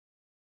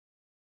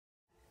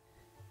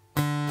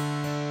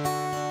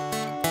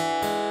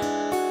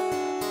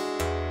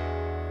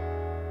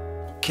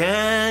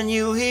Can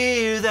you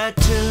hear that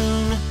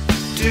tune?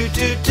 Do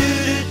do do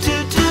do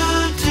do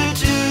do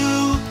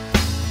do.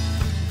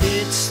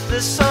 It's the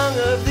song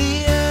of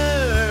the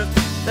earth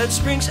that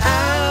springs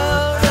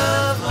out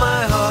of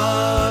my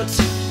heart.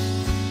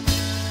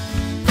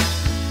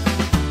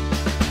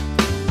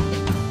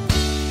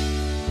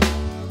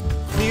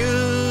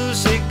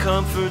 Music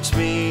comforts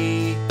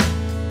me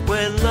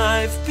when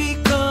life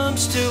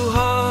becomes too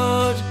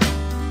hard.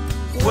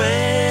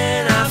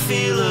 When I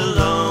feel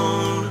alone,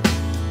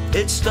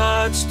 it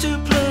starts to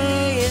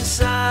play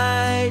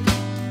inside.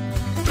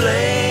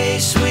 Play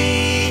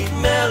sweet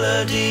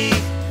melody,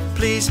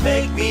 please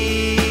make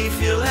me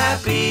feel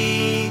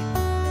happy.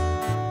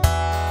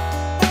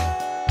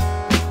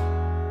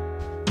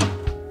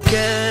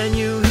 Can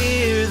you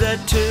hear that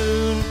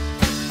tune?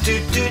 Do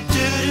do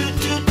do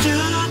do do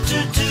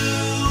do do.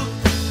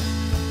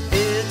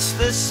 It's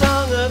the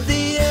song of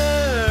the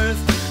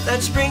earth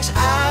that springs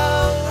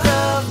out